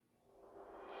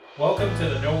Welcome to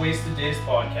the No Wasted Days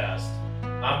podcast.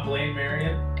 I'm Blaine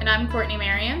Marion. And I'm Courtney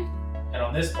Marion. And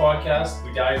on this podcast,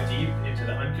 we dive deep into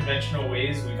the unconventional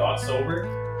ways we got sober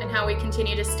and how we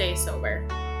continue to stay sober.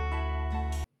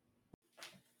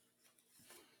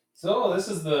 So this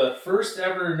is the first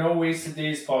ever No Wasted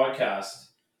Days podcast.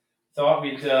 Thought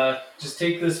we'd just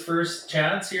take this first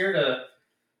chance here to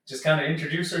just kind of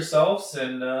introduce ourselves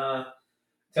and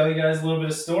tell you guys a little bit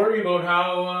of story about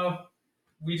how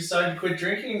we decided to quit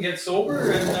drinking and get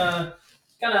sober and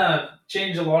kind of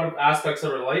change a lot of aspects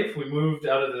of our life. We moved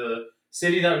out of the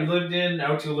city that we lived in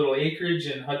out to a little acreage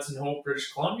in Hudson Hope,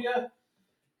 British Columbia.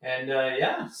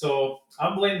 And so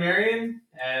I'm Blaine Marion,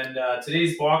 and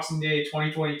today's Boxing Day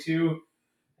 2022,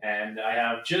 and I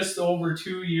have just over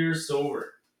 2 years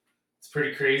sober. It's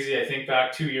pretty crazy. I think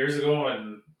back 2 years ago,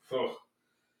 and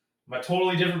I'm a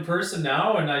totally different person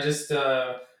now, and I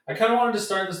kind of wanted to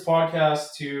start this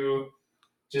podcast to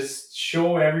just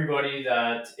show everybody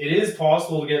that it is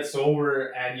possible to get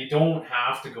sober and you don't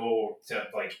have to go to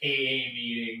like AA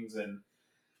meetings and,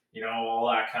 you know, all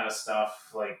that kind of stuff.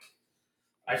 Like,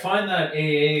 I find that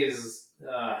AA is,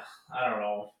 I don't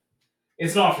know,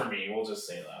 it's not for me. We'll just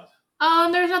say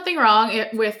that. There's nothing wrong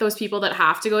with those people that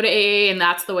have to go to AA and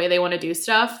that's the way they want to do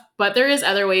stuff. But there is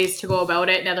other ways to go about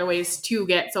it and other ways to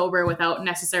get sober without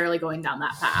necessarily going down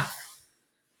that path.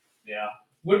 Yeah.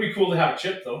 Would be cool to have a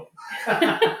chip, though.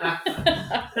 I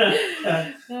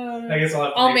guess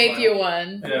I'll make you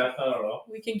one. Yeah, I don't know.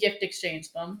 We can gift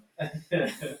exchange them.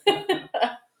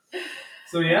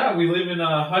 So yeah, we live in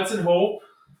Hudson Hope,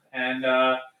 and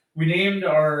we named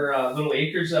our little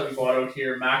acreage that we bought out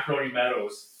here Macaroni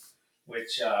Meadows,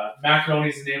 which Macaroni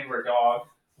is the name of our dog,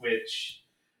 which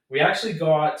we actually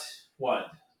got,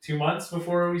 2 months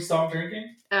before we stopped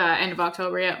drinking? End of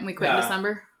October, yeah. And we quit in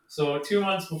December. So 2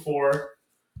 months before.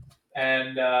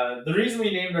 And the reason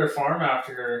we named our farm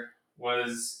after her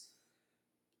was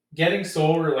getting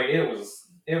sober. Like, it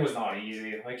was not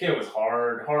easy. Like, it was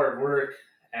hard work.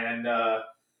 And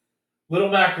little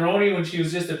Macaroni, when she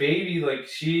was just a baby, like,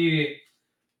 she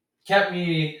kept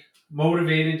me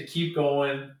motivated to keep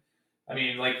going. I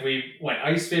mean, like, we went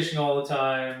ice fishing all the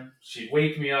time. She'd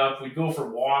wake me up. We'd go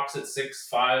for walks at 6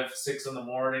 in the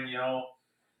morning, you know.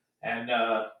 And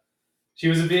she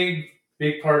was a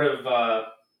big part of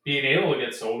being able to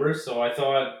get sober. So I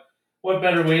thought, what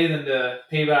better way than to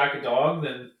pay back a dog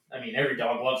than, I mean, every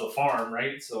dog loves a farm,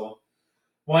 right? So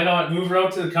why not move her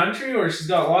out to the country where she's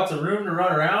got lots of room to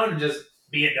run around and just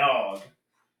be a dog?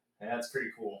 And that's pretty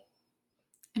cool.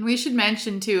 And we should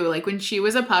mention too, like, when she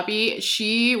was a puppy,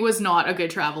 she was not a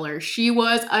good traveler. She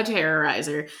was a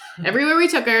terrorizer. Everywhere we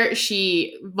took her,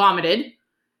 she vomited.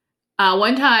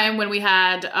 One time when we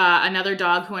had another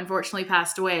dog who unfortunately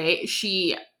passed away,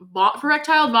 she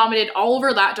projectile vomited all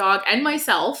over that dog and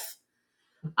myself.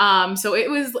 So it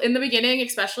was in the beginning,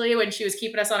 especially when she was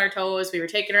keeping us on her toes. We were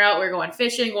taking her out, we were going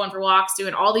fishing, going for walks,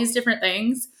 doing all these different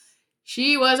things.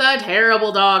 She was a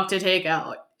terrible dog to take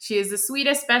out. She is the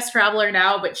sweetest, best traveler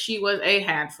now, but she was a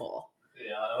handful.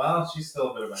 Yeah, well, she's still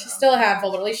a bit of a handful. She's still a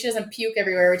handful, but at least she doesn't puke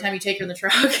everywhere every time you take her in the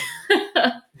truck.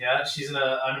 Yeah, she's an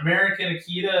American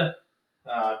Akita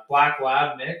Black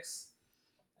Lab mix.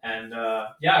 And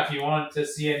if you want to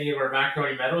see any of our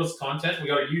Macaroni Meadows content, we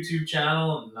got a YouTube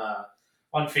channel and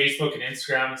on Facebook and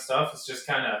Instagram and stuff. It's just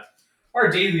kind of our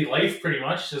daily life, pretty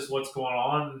much, just what's going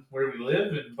on where we live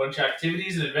and a bunch of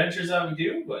activities and adventures that we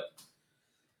do. But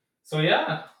so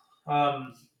yeah.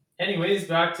 Anyways,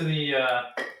 back to the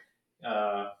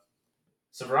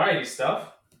sobriety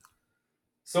stuff.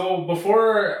 So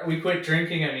before we quit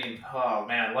drinking, I mean, oh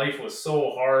man, life was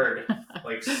so hard,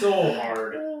 like so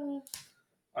hard.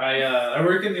 I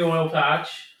work in the oil patch,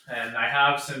 and I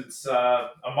have since a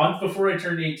month before I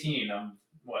turned 18. I'm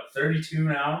 32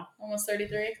 now? Almost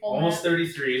 33. Almost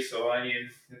 33. So I mean,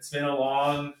 it's been a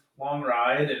long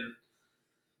ride, and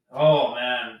oh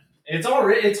man, it's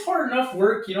hard enough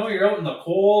work. You know, you're out in the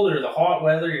cold or the hot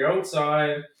weather. You're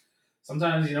outside.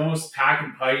 Sometimes, you know, it's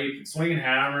packing pipe and swinging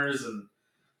hammers and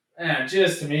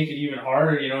just to make it even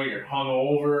harder, you know, you're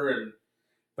hungover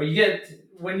but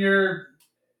when you're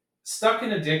stuck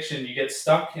in addiction, you get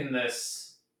stuck in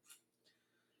this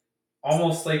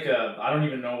almost like I don't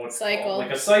even know what cycle. Like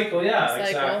a cycle, yeah,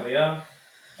 exactly, yeah.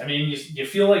 I mean, you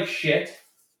feel like shit.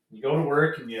 You go to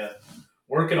work and you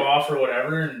work it off or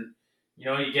whatever, and you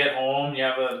know, you get home, you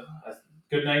have a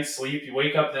good night's sleep, you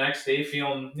wake up the next day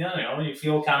feeling, you know, you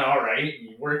feel kind of all right, and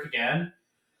you work again.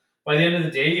 By the end of the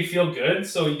day, you feel good,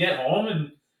 so you get home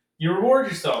and you reward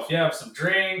yourself. You have some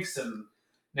drinks, and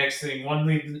next thing,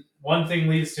 one thing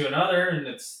leads to another, and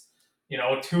it's, you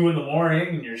know, 2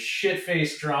 a.m, and you're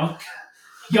shit-faced drunk.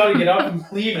 You got to get up and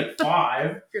leave at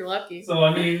 5. You're lucky. So,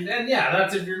 I mean, and yeah,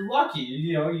 that's if you're lucky.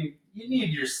 You know, you need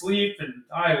your sleep, and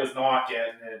I was not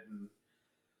getting it. And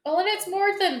Well, and it's more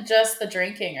than just the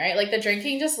drinking, right? Like the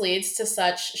drinking just leads to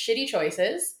such shitty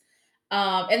choices.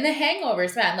 And the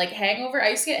hangovers, man, like hangover, I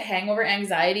used to get hangover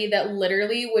anxiety that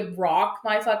literally would rock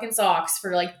my fucking socks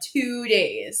for like 2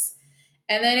 days.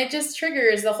 And then it just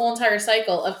triggers the whole entire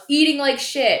cycle of eating like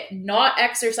shit, not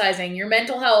exercising. Your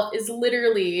mental health is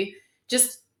literally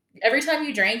just every time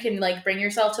you drink and like bring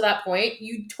yourself to that point,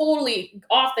 you totally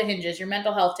off the hinges. Your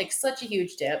mental health takes such a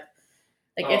huge dip.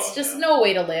 Like it's just no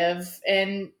way to live.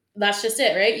 And that's just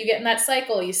it, right? You get in that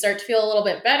cycle, you start to feel a little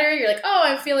bit better. You're like, oh,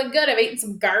 I'm feeling good. I've eaten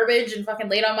some garbage and fucking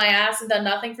laid on my ass and done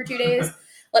nothing for 2 days.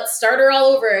 Let's start her all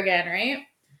over again, right?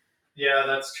 Yeah,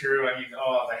 that's true. I mean,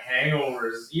 the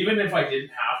hangovers, even if I didn't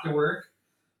have to work,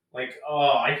 like,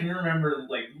 I can remember,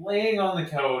 like, laying on the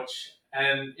couch,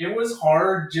 and it was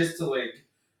hard just to, like,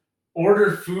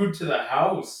 order food to the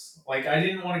house. Like, I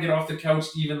didn't want to get off the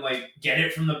couch to even, like, get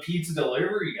it from the pizza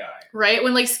delivery guy. Right?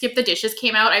 When, like, Skip the Dishes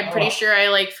came out, I'm pretty sure I,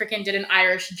 like, freaking did an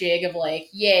Irish jig of, like,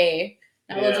 yay.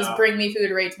 Now they'll just bring me food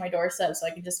right to my doorstep so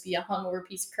I can just be a hungover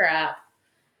piece of crap.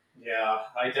 Yeah,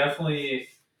 I definitely...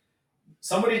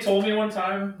 Somebody told me one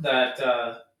time that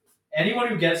anyone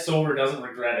who gets sober doesn't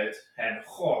regret it. And,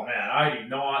 oh, man, I do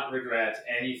not regret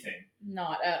anything.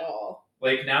 Not at all.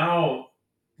 Like, now,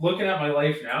 looking at my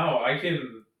life now, I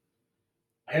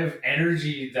have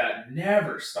energy that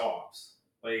never stops.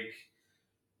 Like,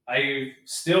 I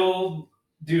still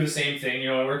do the same thing. You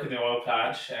know, I work in the oil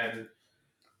patch, and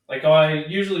like I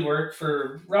usually work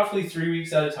for roughly 3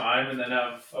 weeks at a time, and then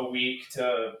have a week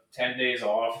to 10 days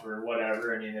off or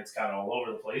whatever. I mean, it's kind of all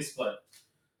over the place. But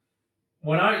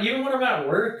when I'm at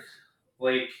work,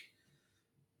 like,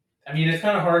 I mean, it's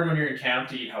kind of hard when you're in camp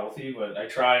to eat healthy, but I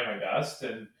try my best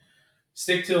and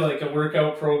stick to like a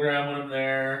workout program when I'm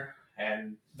there,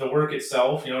 and the work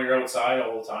itself. You know, you're outside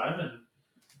all the time, and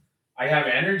I have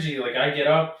energy. Like, I get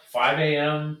up 5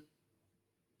 a.m.,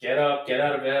 get up, get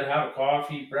out of bed, have a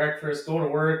coffee, breakfast, go to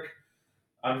work.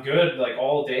 I'm good like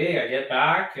all day. I get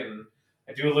back and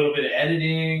I do a little bit of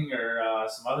editing or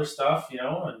some other stuff, you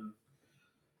know,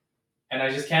 and I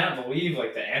just can't believe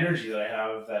like the energy that I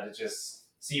have. That it just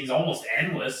seems almost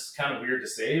endless. Kind of weird to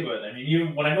say, but I mean,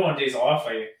 even when I go on days off,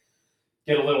 I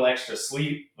get a little extra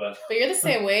sleep. But you're the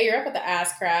same way. You're up at the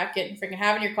ass crack, getting freaking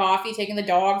having your coffee, taking the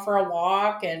dog for a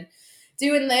walk, and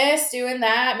doing this, doing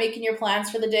that, making your plans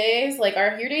for the days. Like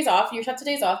your days off, your sets of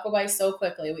days off go by so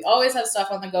quickly. We always have stuff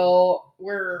on the go.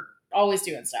 We're always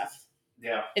doing stuff.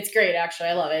 Yeah. It's great, actually.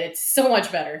 I love it. It's so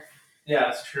much better. Yeah,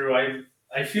 it's true.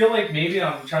 I feel like maybe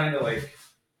I'm trying to like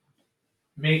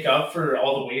make up for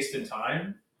all the wasted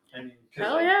time. I mean,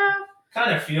 hell yeah.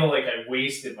 Kind of feel like I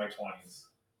wasted my 20s.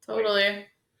 Totally. Like,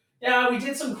 yeah, we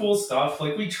did some cool stuff.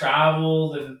 Like we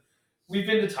traveled and we've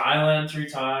been to Thailand 3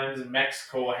 times and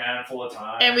Mexico a handful of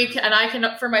times. And I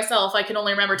can, for myself, I can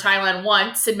only remember Thailand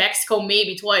once and Mexico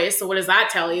maybe twice. So what does that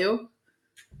tell you?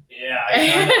 Yeah, I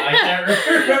can't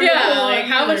remember. Yeah, like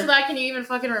how much of that can you even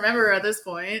fucking remember at this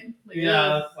point? Like,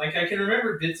 yeah, like I can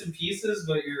remember bits and pieces,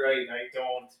 but you're right, I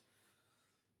don't.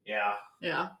 Yeah.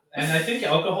 Yeah. And I think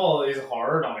alcohol is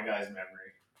hard on a guy's memory.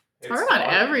 It's hard on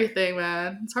everything,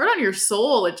 man. It's hard on your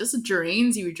soul. It just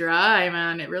drains you dry,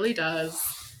 man. It really does.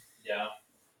 Yeah.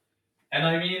 And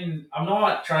I mean, I'm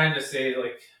not trying to say,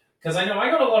 like, because I know I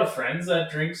got a lot of friends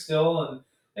that drink still, and,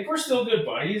 like, we're still good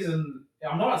buddies, and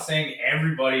I'm not saying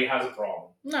everybody has a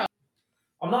problem. No.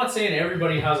 I'm not saying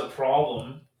everybody has a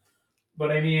problem,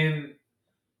 but I mean,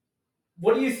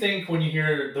 what do you think when you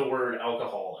hear the word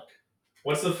alcoholic?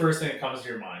 What's the first thing that comes to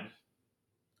your mind?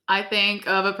 I think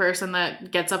of a person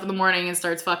that gets up in the morning and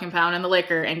starts fucking pounding the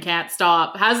liquor and can't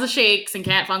stop, has the shakes and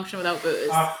can't function without booze.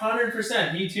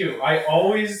 100%. Me too. I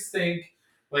always think,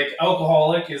 like,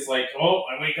 alcoholic is like, oh,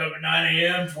 I wake up at 9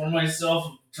 a.m., pour myself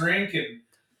a drink,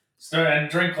 and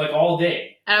drink, like, all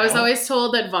day. And I was always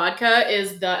told that vodka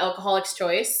is the alcoholic's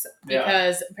choice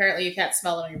because apparently you can't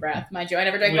smell it on your breath. Mind you, I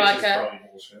never drank vodka.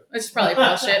 Which is probably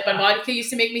bullshit. But vodka used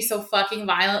to make me so fucking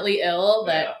violently ill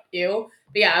that, ew.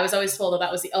 But yeah, I was always told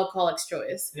that was the alcoholic's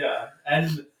choice. Yeah.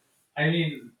 And, I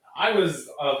mean, I was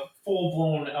a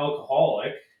full-blown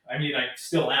alcoholic. I mean, I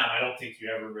still am. I don't think it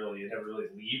ever really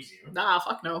leaves you. Nah,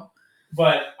 fuck no.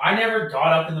 But I never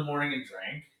got up in the morning and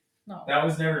drank. No. That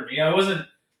was never me. I wasn't...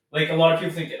 Like, a lot of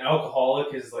people think an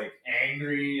alcoholic is, like,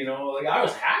 angry, you know? Like, I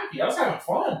was happy. I was having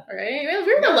fun. Right?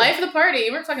 We were the life of the party.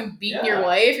 You weren't fucking beating your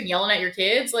wife and yelling at your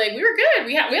kids. Like, we were good.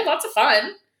 We had lots of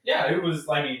fun. Yeah, it was,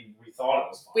 I mean, we thought it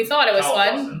was fun. We thought it was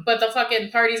fun, but the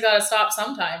fucking party's got to stop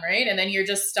sometime, right? And then you're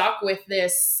just stuck with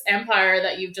this empire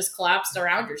that you've just collapsed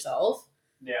around yourself.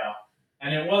 Yeah.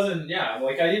 And it wasn't, yeah,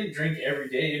 like I didn't drink every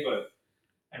day, but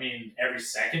I mean, every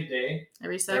second day.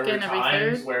 Every There were second, every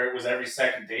times third. where it was every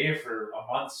second day for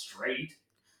a month straight.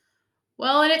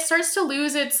 Well, and it starts to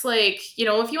lose its like,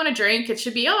 if you want to drink, it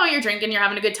should be, oh, you're drinking, you're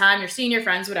having a good time, you're seeing your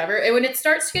friends, whatever. And when it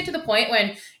starts to get to the point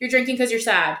when you're drinking because you're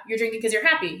sad, you're drinking because you're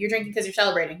happy, you're drinking because you're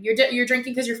celebrating, you're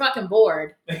drinking because you're fucking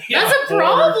bored. Yeah, That's a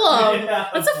problem. Yeah,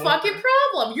 That's a fucking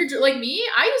problem. You're like me.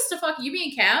 I used to you be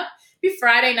in camp, be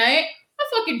Friday night.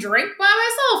 I fucking drink by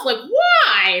myself. Like,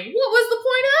 why? What was the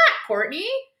point of that, Courtney?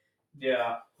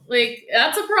 Yeah. Like,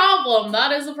 that's a problem.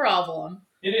 That is a problem.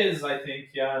 It is, I think,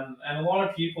 yeah. And a lot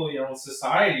of people,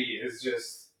 society is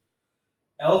just,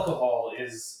 alcohol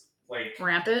is like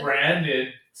Rampant.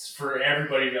 branded for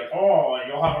everybody to, oh,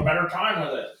 you'll have a better time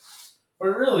with it. But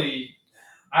really,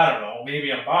 I don't know,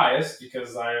 maybe I'm biased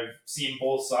because I've seen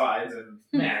both sides, and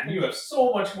man, you have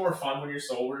so much more fun when you're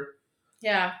sober.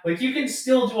 Yeah. Like, you can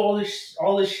still do all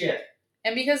this shit.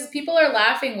 And because people are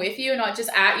laughing with you, not just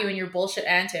at you and your bullshit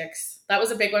antics. That was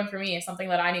a big one for me. It's something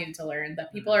that I needed to learn.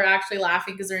 That people are actually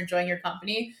laughing because they're enjoying your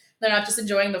company. They're not just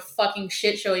enjoying the fucking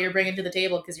shit show you're bringing to the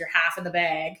table because you're half in the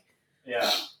bag.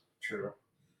 Yeah, true.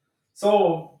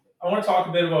 So, I want to talk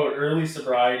a bit about early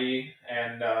sobriety,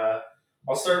 and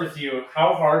I'll start with you.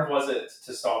 How hard was it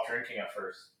to stop drinking at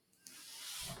first?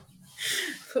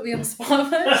 Put me on the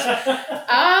spot.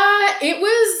 It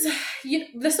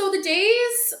was, so the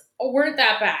days weren't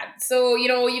that bad. So,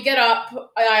 you get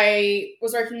up. I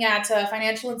was working at a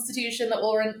financial institution that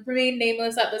will remain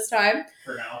nameless at this time.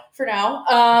 For now.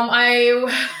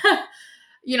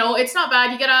 It's not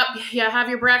bad. You get up, you have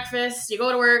your breakfast, you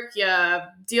go to work, you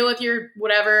deal with your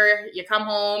whatever, you come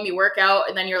home, you work out,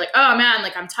 and then you're like, oh man,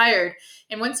 like I'm tired.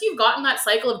 And once you've gotten that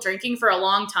cycle of drinking for a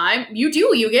long time, you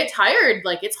get tired.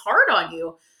 Like it's hard on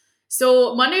you.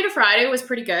 So Monday to Friday was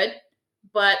pretty good,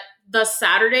 but the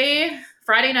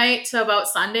Friday night to about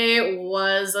Sunday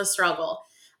was a struggle.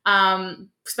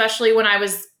 Especially when I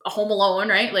was home alone,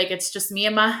 right? Like it's just me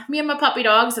and my puppy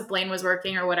dogs if Blaine was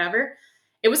working or whatever.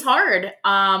 It was hard.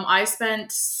 I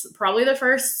spent probably the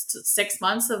first 6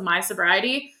 months of my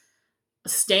sobriety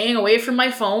staying away from my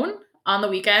phone on the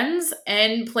weekends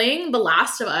and playing The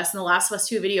Last of Us and The Last of Us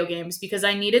 2 video games because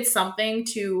I needed something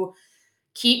to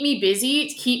keep me busy,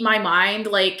 to keep my mind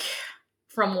like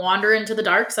from wandering to the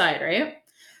dark side, right?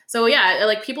 So yeah,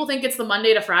 like people think it's the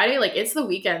Monday to Friday, like it's the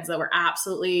weekends that were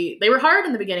they were hard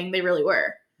in the beginning, they really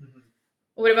were. Mm-hmm.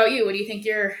 What about you? What do you think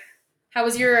how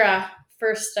was your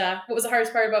first, what was the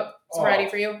hardest part about sobriety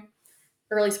for you?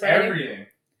 Early sobriety?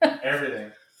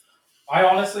 Everything. I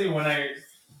honestly, when I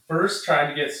first tried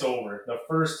to get sober, the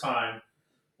first time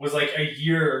was like a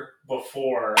year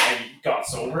before I got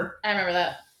sober. I remember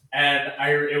that. And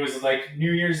it was like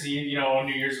New Year's Eve,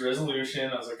 New Year's resolution.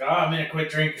 I was like, I'm going to quit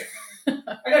drinking.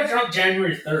 I got drunk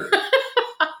January 3rd.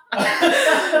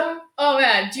 Oh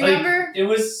man, do you remember? It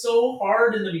was so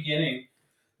hard in the beginning.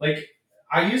 Like,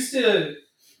 I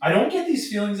don't get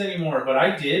these feelings anymore, but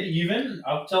I did even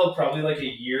up till probably like a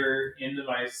year into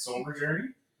my sober journey.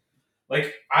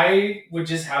 Like, I would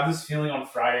just have this feeling on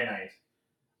Friday night.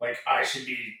 Like, I should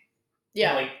be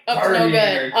up to no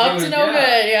good. Up to no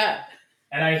good, yeah.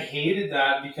 And I hated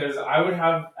that because I would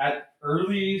have, at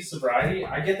early sobriety,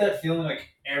 I get that feeling like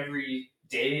every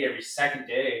day, every second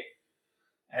day.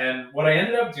 And what I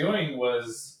ended up doing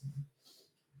was,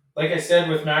 like I said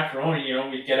with Macaroni,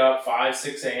 we'd get up 5,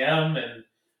 6 a.m. and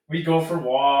we'd go for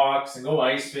walks and go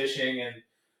ice fishing. And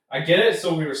I get it,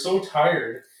 so we were so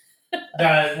tired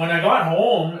that when I got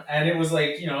home and it was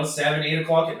like, 7, 8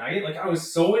 o'clock at night, like I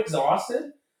was so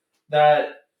exhausted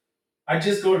that I'd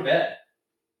just go to bed.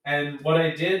 And what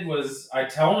I did was I'd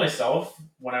tell myself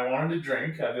when I wanted to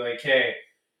drink, I'd be like, hey,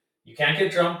 you can't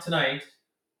get drunk tonight,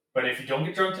 but if you don't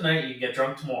get drunk tonight, you can get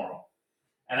drunk tomorrow.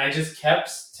 And I just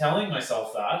kept telling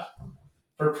myself that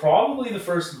for probably the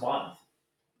first month.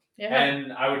 Yeah.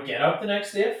 And I would get up the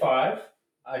next day at 5,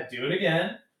 I'd do it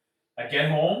again, I'd get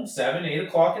home 7, 8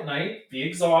 o'clock at night, be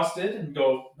exhausted, and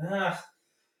go, I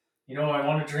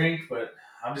want to drink, but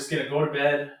I'm just going to go to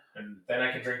bed, and then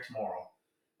I can drink tomorrow.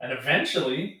 And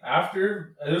eventually,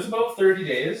 after, it was about 30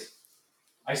 days,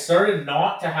 I started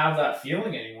not to have that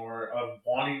feeling anymore of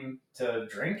wanting to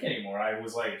drink anymore. I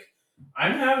was like,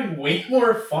 I'm having way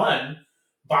more fun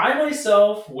by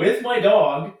myself with my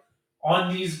dog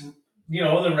on these,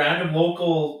 the random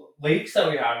local lakes that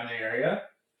we have in the area.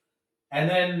 And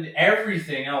then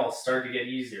everything else started to get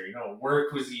easier.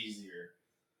 Work was easier.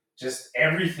 Just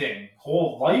everything.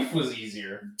 Whole life was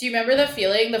easier. Do you remember the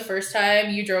feeling the first time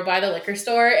you drove by the liquor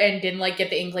store and didn't get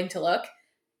the inkling to look?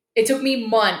 It took me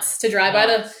months to drive by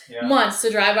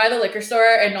the liquor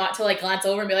store and not to glance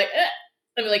over and be like,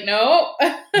 I'd be like, no.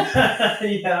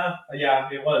 Yeah,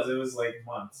 it was like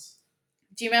months.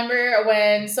 Do you remember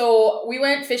when? So we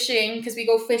went fishing because we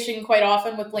go fishing quite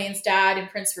often with Blaine's dad in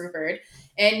Prince Rupert.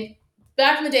 And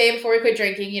back in the day, before we quit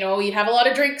drinking, you'd have a lot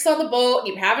of drinks on the boat.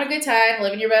 You'd be having a good time,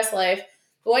 living your best life.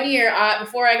 But one year,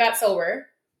 before I got sober,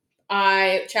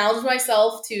 I challenged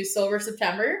myself to sober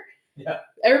September. Yeah.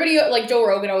 Everybody, like Joe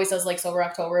Rogan always does like sober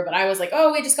October, but I was like,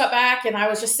 oh, we just got back and I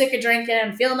was just sick of drinking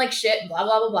and feeling like shit and blah,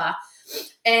 blah, blah, blah.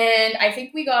 And I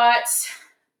think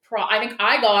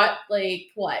I got like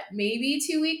what, maybe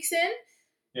 2 weeks in.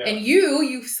 Yeah. And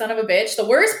you son of a bitch, the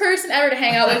worst person ever to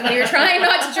hang out with when you're trying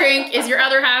not to drink is your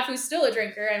other half who's still a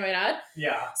drinker, I might add.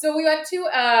 Yeah. So we went to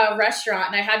a restaurant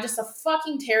and I had just a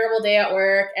fucking terrible day at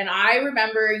work. And I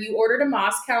remember you ordered a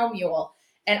Moscow Mule.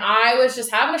 And I was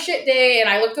just having a shit day and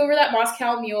I looked over that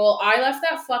Moscow Mule. I left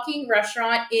that fucking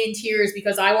restaurant in tears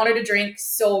because I wanted to drink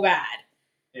so bad.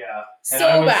 Yeah.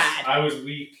 Bad. I was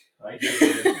weak. I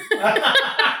did.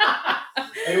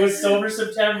 It was sober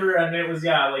September, and it was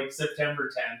like September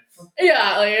 10th.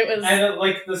 Yeah, like it was. And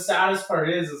like the saddest part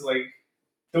is like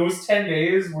those 10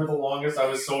 days were the longest I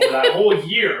was sober that whole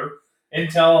year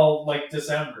until like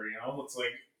December. It's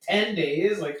like 10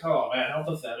 days. Like, oh man, how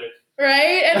pathetic.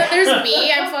 Right, and then there's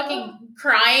me. I'm fucking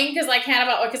crying because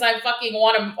I fucking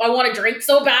want to drink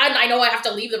so bad, and I know I have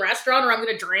to leave the restaurant or I'm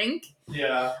gonna drink.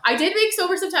 Yeah. I did make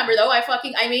sober September though. I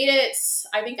made it.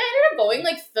 I think I ended up going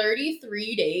like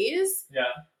 33 days. Yeah.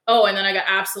 Oh, and then I got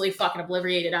absolutely fucking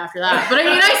obliterated after that. But I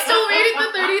mean, I still made it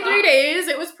the 33 days.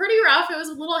 It was pretty rough. It was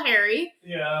a little hairy.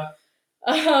 Yeah.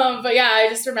 But yeah, I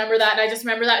just remember that, and I just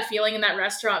remember that feeling in that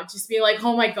restaurant, just being like,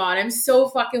 "Oh my god, I'm so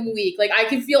fucking weak." Like I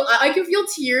can feel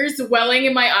tears welling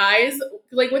in my eyes.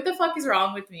 Like, what the fuck is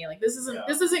wrong with me? Like this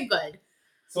isn't good.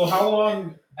 So how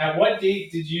long? At what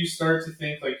date did you start to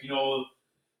think like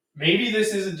maybe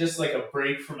this isn't just like a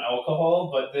break from alcohol,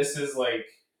 but this is like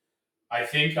I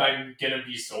think I'm gonna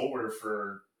be sober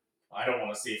for I don't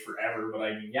want to say forever, but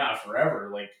I mean forever.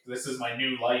 Like this is my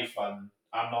new life. I'm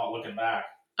not looking back.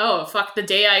 Oh, fuck, the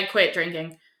day I quit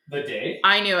drinking. The day?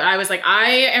 I knew it. I was like, I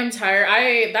am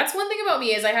tired. That's one thing about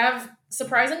me is I have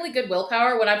surprisingly good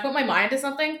willpower. When I put my mind to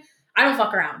something, I don't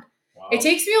fuck around. Wow. It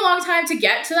takes me a long time to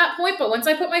get to that point, but once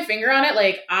I put my finger on it,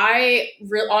 like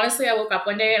honestly, I woke up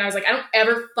one day and I was like, I don't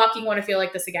ever fucking want to feel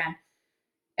like this again.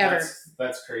 Ever.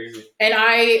 That's crazy. And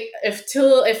like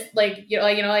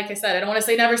I said, I don't want to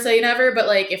say never, but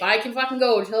like if I can fucking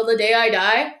go till the day I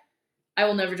die, I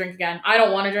will never drink again. I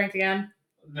don't want to drink again.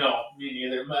 No, me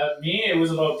neither. Me, it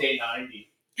was about day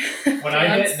 90. When I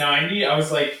hit 90, I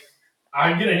was like,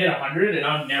 I'm going to hit 100 and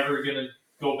I'm never going to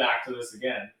go back to this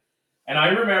again. And I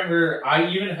remember I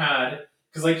even had,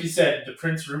 because like you said, the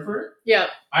Prince Rupert. Yeah.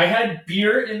 I had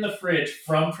beer in the fridge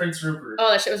from Prince Rupert.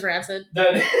 Oh, that shit was rancid.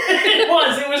 It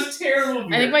was terrible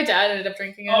beer. I think my dad ended up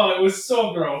drinking it. Oh, it was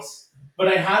so gross. But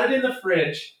I had it in the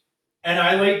fridge and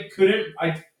I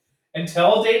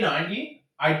until day 90,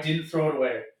 I didn't throw it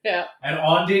away. Yeah. And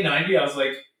on day 90, I was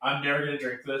like, I'm never going to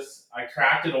drink this. I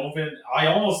cracked it open. I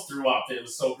almost threw up. It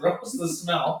was so gross, the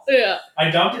smell. Yeah. I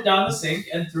dumped it down the sink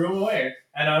and threw them away.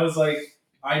 And I was like,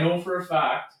 I know for a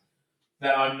fact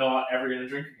that I'm not ever going to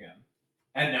drink again.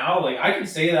 And now, like, I can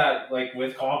say that, like,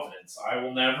 with confidence. I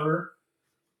will never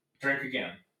drink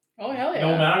again. Oh, hell yeah.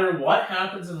 No matter what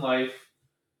happens in life,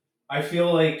 I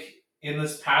feel like in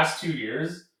this past 2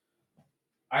 years,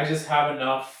 I just have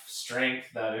enough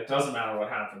strength that it doesn't matter what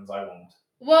happens, I won't.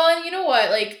 Well, and you know what?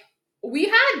 Like,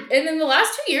 and then the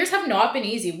last 2 years have not been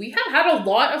easy. We have had a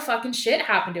lot of fucking shit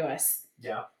happen to us.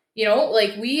 Yeah.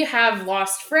 Like, we have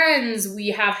lost friends. We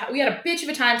had a bitch of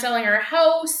a time selling our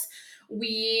house.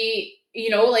 We've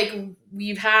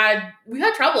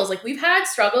had troubles. Like, we've had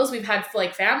struggles. We've had,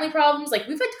 like, family problems. Like,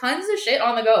 we've had tons of shit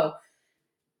on the go.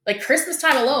 Like, Christmas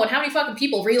time alone, how many fucking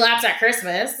people relapse at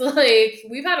Christmas? Like,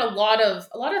 we've had a lot of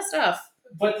stuff.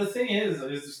 But the thing is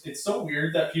it's so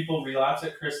weird that people relapse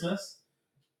at Christmas.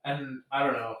 And I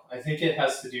don't know. I think it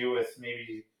has to do with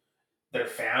maybe their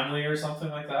family or something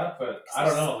like that. But I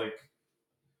don't know. Like,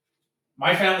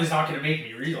 my family's not going to make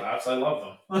me relapse. I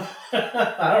love them.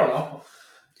 I don't know.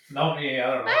 Not me.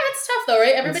 I don't know. It's tough though,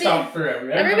 right? It's tough for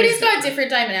everybody's got different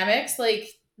dynamics. Like,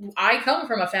 I come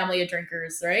from a family of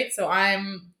drinkers, right? So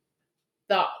I'm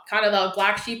the kind of the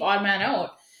black sheep, odd man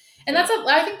out. And I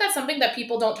think that's something that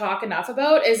people don't talk enough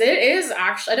about. It is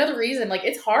actually another reason. Like,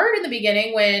 it's hard in the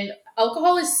beginning when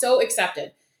alcohol is so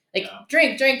accepted. Like,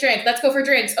 drink. Let's go for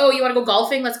drinks. Oh, you want to go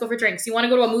golfing? Let's go for drinks. You want to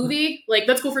go to a movie? Like,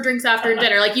 let's go for drinks after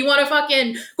dinner. Like, you want to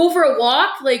fucking go for a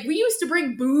walk? Like, we used to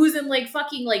bring booze in like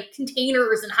fucking like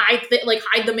containers and hide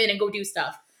them in and go do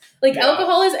stuff. Like,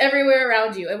 alcohol is everywhere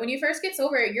around you. And when you first get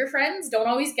sober, your friends don't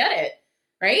always get it.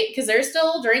 right? Because they're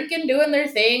still drinking, doing their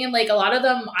thing. And like a lot of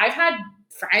them, I've had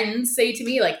friends say to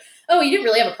me, like, oh, you didn't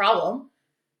really have a problem.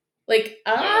 Like,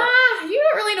 you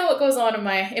don't really know what goes on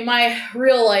in my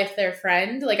real life there,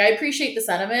 friend. Like, I appreciate the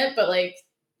sentiment, but like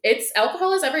it's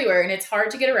alcohol is everywhere and it's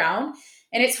hard to get around.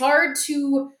 And it's hard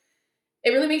to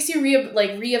it really makes you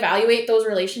reevaluate those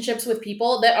relationships with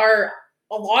people that are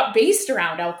a lot based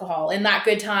around alcohol and that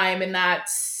good time and that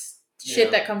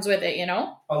shit that comes with it, you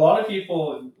know? A lot of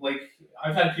people, like,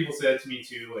 I've had people say that to me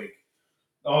too, like,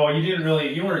 oh,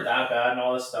 you weren't that bad and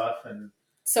all this stuff. And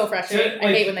so frustrating.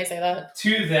 I hate when they say that.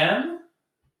 To them,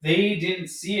 they didn't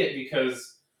see it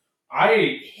because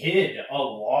I hid a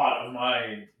lot of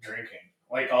my drinking.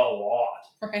 Like, a lot.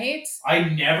 Right? I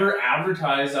never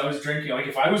advertised I was drinking. Like,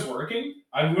 if I was working,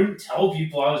 I wouldn't tell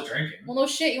people I was drinking. Well, no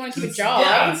shit. You want to keep a job.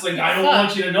 Yeah, it's like, I don't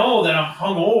want you to know that I'm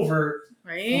hungover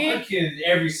right? fucking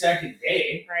every second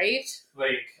day. Right?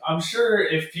 Like, I'm sure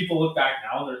if people look back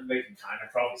now, they can kind of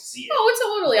probably see it. Oh, it's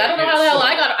totally. I don't know how the hell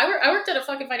I worked at a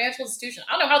fucking financial institution.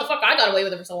 I don't know how the fuck I got away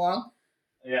with it for so long.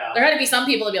 Yeah. There had to be some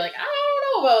people to be like, I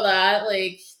don't know about that.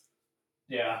 Like.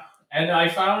 Yeah. And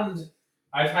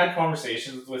I've had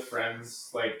conversations with friends,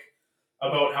 like,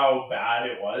 about how bad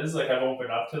it was. Like, I've opened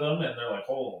up to them, and they're like,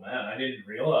 oh, man, I didn't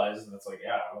realize. And it's like,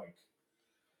 yeah, like,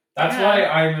 that's why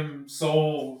I'm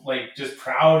so, like, just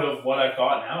proud of what I've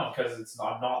got now, because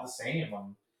I'm not the same.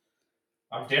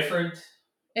 I'm different.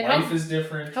 And life is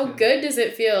different. How good does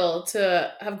it feel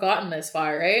to have gotten this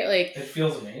far, right? Like, it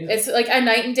feels amazing. It's like a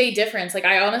night and day difference. Like,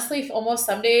 I honestly, almost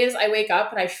some days I wake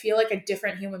up and I feel like a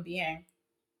different human being.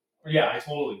 Yeah, I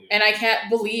totally do. And I can't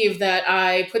believe that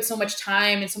I put so much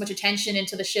time and so much attention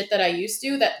into the shit that I used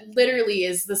to that literally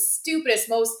is the stupidest,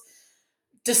 most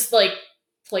just like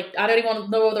I don't even want to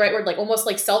know the right word, like almost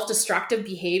like self-destructive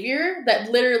behavior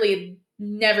that literally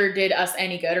never did us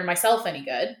any good or myself any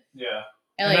good. Yeah.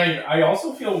 And like, I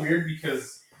also feel weird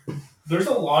because there's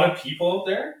a lot of people out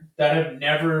there that have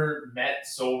never met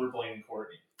sober Blaine and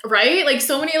Courtney. Right? Like,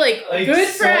 so many, like good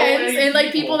friends and,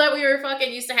 like, people that we were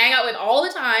fucking used to hang out with all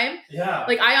the time. Yeah.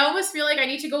 Like, I almost feel like I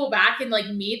need to go back and, like,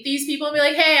 meet these people and be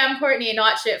like, hey, I'm Courtney,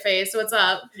 not shitface. What's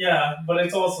up? Yeah, but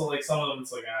it's also, like, some of them,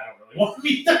 it's like, I don't really want to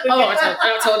meet them.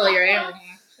 Oh, totally, right?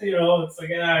 You know, it's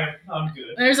like, I'm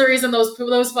good. There's a reason those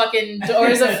fucking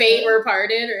doors of fate were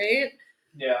parted, right?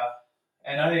 Yeah.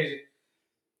 And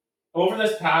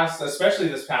especially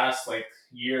this past, like,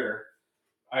 year,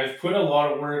 I've put a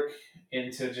lot of work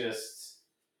into just,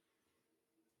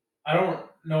 I don't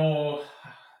know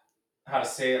how to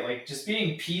say it, like, just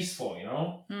being peaceful, you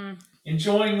know?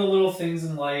 Enjoying the little things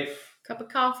in life. Cup of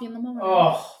coffee in the morning.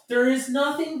 Oh, there is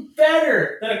nothing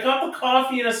better than a cup of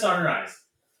coffee and a sunrise.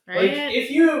 Right? Like,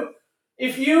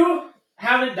 if you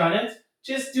haven't done it,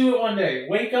 just do it one day.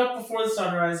 Wake up before the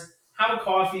sunrise, have a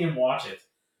coffee and watch it.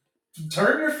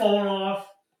 Turn your phone off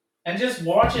and just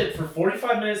watch it for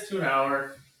 45 minutes to an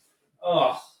hour.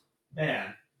 Oh,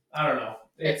 man. I don't know.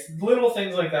 It's little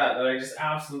things like that I just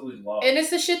absolutely love. And it's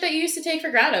the shit that you used to take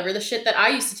for granted, or the shit that I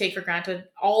used to take for granted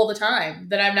all the time,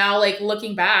 that I'm now, like,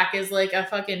 looking back is like a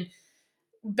fucking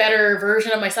better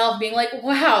version of myself being like,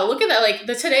 wow, look at that. Like,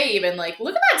 today even, like,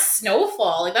 look at that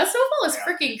snowfall. Like, that snowfall is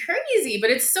freaking crazy, but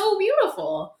it's so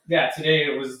beautiful. Yeah, today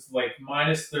it was like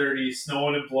 -30,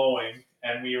 snowing and blowing,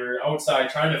 and we were outside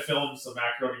trying to film some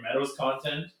Macaroni Meadows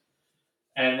content,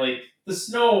 and, like, the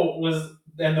snow was,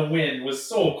 and the wind was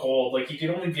so cold, like, you could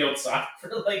only be outside for,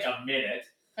 like, a minute.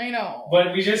 I know.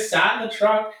 But we just sat in the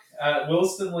truck at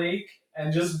Williston Lake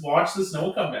and just watched the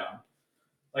snow come down.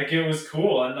 Like, it was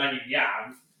cool. And, I mean,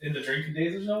 yeah, in the drinking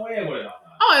days, there's no way I would have done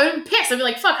that. Oh, I would have been pissed. I'd be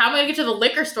like, fuck, how am I going to get to the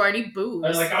liquor store? I need booze. I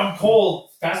was like, I'm cold.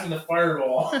 Pass me the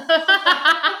Fireball.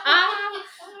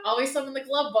 Always some in the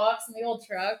glove box in the old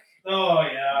truck. Oh,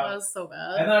 yeah. That was so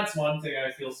bad. And that's one thing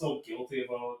I feel so guilty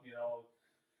about, you know.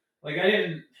 Like,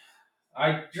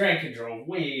 I drank and drove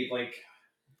way, like,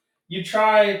 you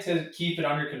try to keep it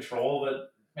under control,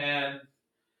 but, man,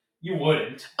 you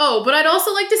wouldn't. Oh, but I'd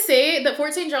also like to say that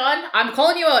Fort St. John, I'm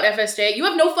calling you out, FSJ, you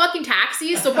have no fucking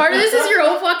taxis, so part of this is your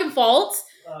own fucking fault.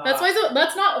 That's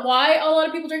not why a lot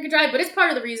of people drink and drive, but it's part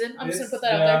of the reason. I'm just going to put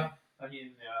that out there. I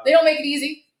mean, yeah. They don't make it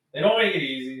easy.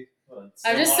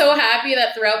 I'm just so happy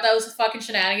that throughout those fucking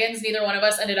shenanigans, neither one of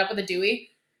us ended up with a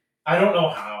Dewey. I don't know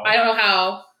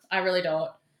how. I really don't.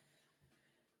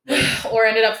 Or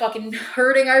ended up fucking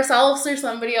hurting ourselves or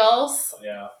somebody else.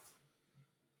 Yeah.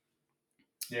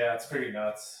 Yeah, it's pretty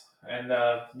nuts. And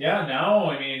now,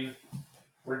 I mean,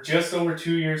 we're just over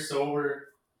 2 years sober,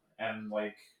 and,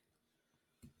 like,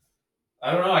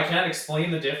 I don't know, I can't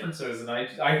explain the differences, and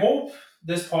I hope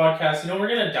this podcast, you know, we're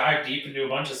going to dive deep into a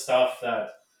bunch of stuff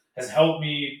that has helped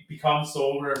me become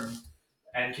sober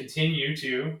and continue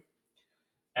to.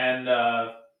 And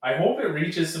I hope it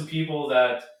reaches some people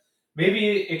that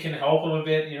maybe it can help them a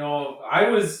bit. You know,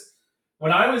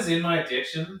 when I was in my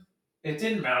addiction, it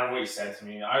didn't matter what you said to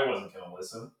me. I wasn't going to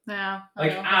listen. Yeah.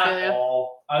 Like, at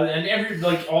all. And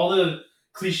all the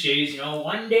cliches, you know,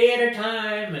 one day at a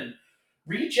time and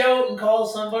reach out and call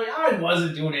somebody. I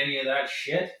wasn't doing any of that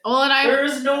shit. Well, and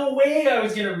there's no way I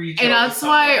was gonna reach out. And that's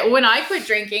why when I quit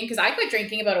drinking, because I quit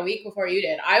drinking about a week before you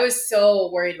did, I was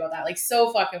so worried about that, like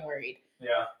so fucking worried.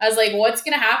 Yeah. I was like, what's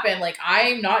gonna happen? Like,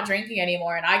 I'm not drinking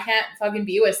anymore, and I can't fucking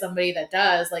be with somebody that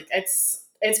does. Like, it's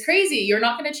crazy. You're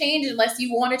not gonna change unless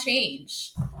you want to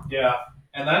change. Yeah,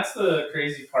 and that's the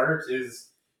crazy part is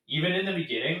even in the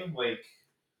beginning, like,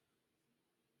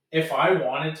 if I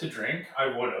wanted to drink, I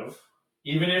would have.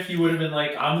 Even if you would have been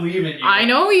like, I'm leaving you. I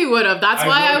know you would have. That's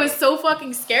why I was so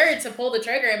fucking scared to pull the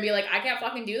trigger and be like, I can't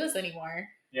fucking do this anymore.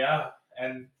 Yeah,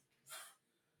 and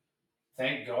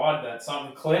thank God that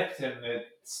something clicked and it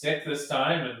stick this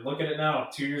time, and look at it now,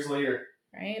 2 years later.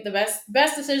 Right? The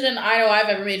best decision I know I've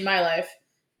ever made in my life.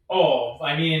 Oh,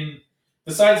 I mean,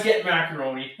 besides getting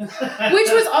macaroni. Which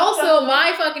was also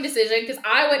my fucking decision, because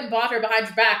I went and bought her behind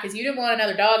your back because you didn't want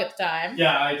another dog at the time.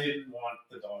 Yeah, I didn't want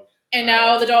the dog. And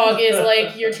now the dog is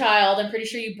like your child. I'm pretty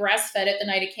sure you breastfed it the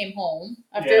night it came home.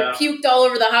 After it puked all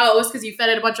over the house because you fed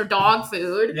it a bunch of dog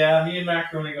food. Yeah, me and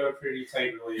Macaroni got a pretty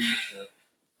tight relationship.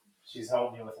 She's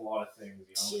helped me with a lot of things,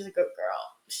 you know. She's a good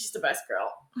girl. She's the best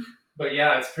girl. But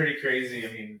yeah, it's pretty crazy.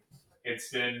 I mean, it's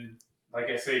been, like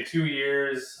I say, 2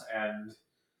 years, and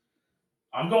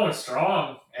I'm going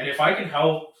strong. And if I can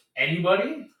help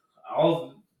anybody,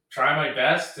 I'll try my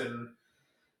best. And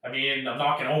I mean, I'm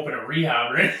not going to open a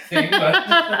rehab or anything, but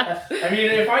I mean,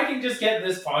 if I can just get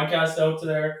this podcast out to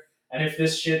there, and if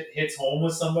this shit hits home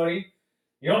with somebody,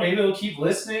 you know, maybe they'll keep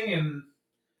listening and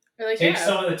take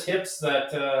some of the tips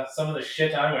that some of the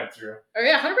shit I went through. Oh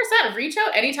yeah, 100%. Reach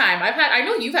out anytime. I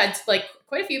know you've had like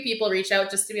quite a few people reach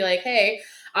out just to be like, hey,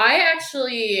 I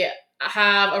actually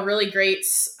had a really great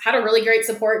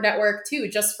support network too,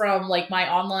 just from like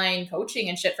my online coaching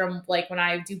and shit from like when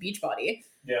I do Beachbody.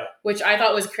 Yeah. Which I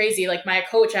thought was crazy. Like my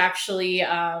coach actually,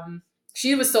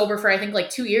 she was sober for I think like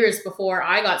 2 years before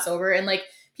I got sober, and like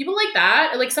people like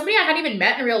that, like somebody I hadn't even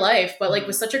met in real life, but like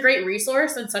was such a great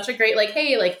resource and such a great like,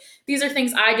 hey, like these are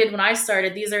things I did when I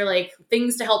started. These are like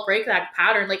things to help break that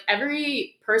pattern. Like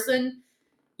every person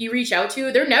you reach out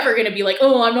to, they're never gonna be like,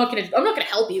 oh, I'm not gonna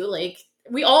help you. Like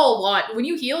we all want, when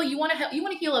you heal, you want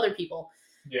to heal other people.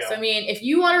 Yeah. So I mean, if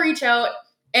you want to reach out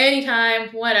anytime,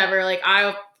 whatever, like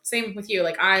same with you.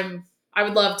 Like I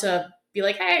would love to be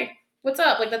like, hey, what's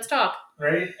up? Like let's talk.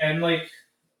 Right, and like,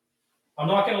 I'm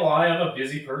not gonna lie, I'm a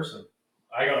busy person.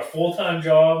 I got a full-time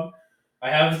job. I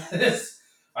have this,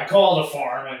 I call it a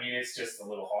farm. I mean, it's just a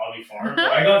little hobby farm.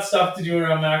 But I got stuff to do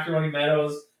around Macaroni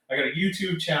Meadows. I got a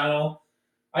YouTube channel.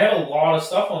 I have a lot of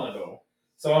stuff on the go.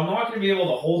 So I'm not going to be able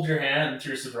to hold your hand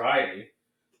through sobriety.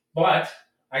 But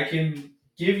I can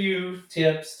give you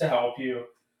tips to help you.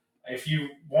 If you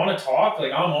want to talk,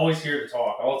 like I'm always here to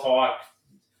talk. I'll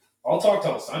talk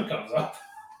till the sun comes up.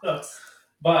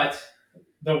 But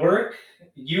the work,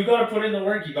 you got to put in the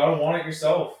work. You got to want it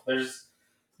yourself.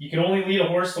 You can only lead a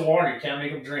horse to water. You can't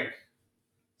make him drink.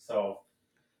 So,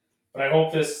 but I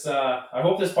hope this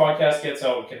podcast gets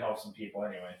out and can help some people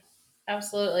anyway.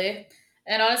 Absolutely.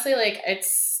 And honestly, like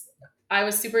I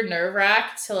was super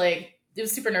nerve-wracked to like, it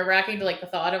was super nerve-wracking to like the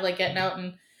thought of like getting out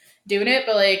and doing it,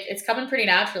 but like it's coming pretty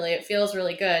naturally. It feels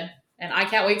really good. And I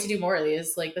can't wait to do more of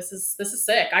these. Like this is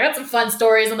sick. I got some fun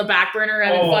stories on the back burner.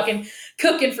 I've been fucking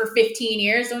cooking for 15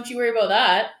 years. Don't you worry about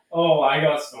that. Oh, I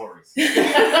got stories. We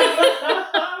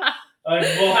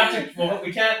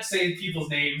can't say people's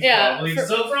names, probably, so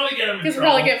we'll probably get them in trouble. Because we'll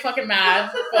probably get fucking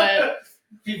mad, but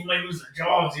people may lose their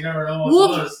jobs. You never know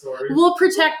what's on the story. We'll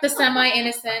protect the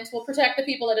semi-innocent. We'll protect the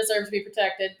people that deserve to be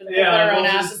protected. But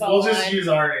we'll just use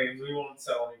our names. We won't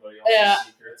tell anybody else's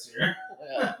secrets here.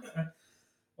 Yeah.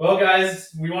 Well,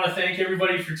 guys, we want to thank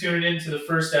everybody for tuning in to the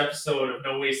first episode of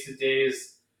No Wasted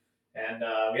Days. And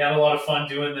we had a lot of fun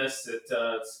doing this. It's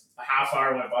a half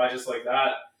hour went by just like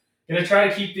that. Gonna try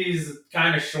to keep these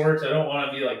kind of short. I don't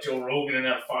want to be like Joe Rogan and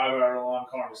have 5-hour long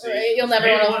conversations. Right. You'll never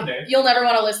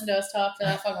want to listen to us talk for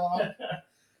that fucking long.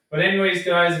 But anyways,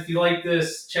 guys, if you like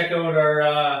this, check out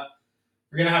our.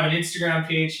 We're gonna have an Instagram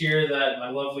page here that my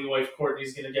lovely wife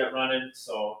Courtney's gonna get running.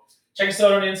 So check us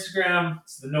out on Instagram.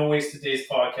 It's the No Wasted Days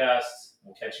podcast.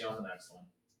 We'll catch you on the next one.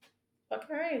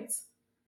 Fucking right.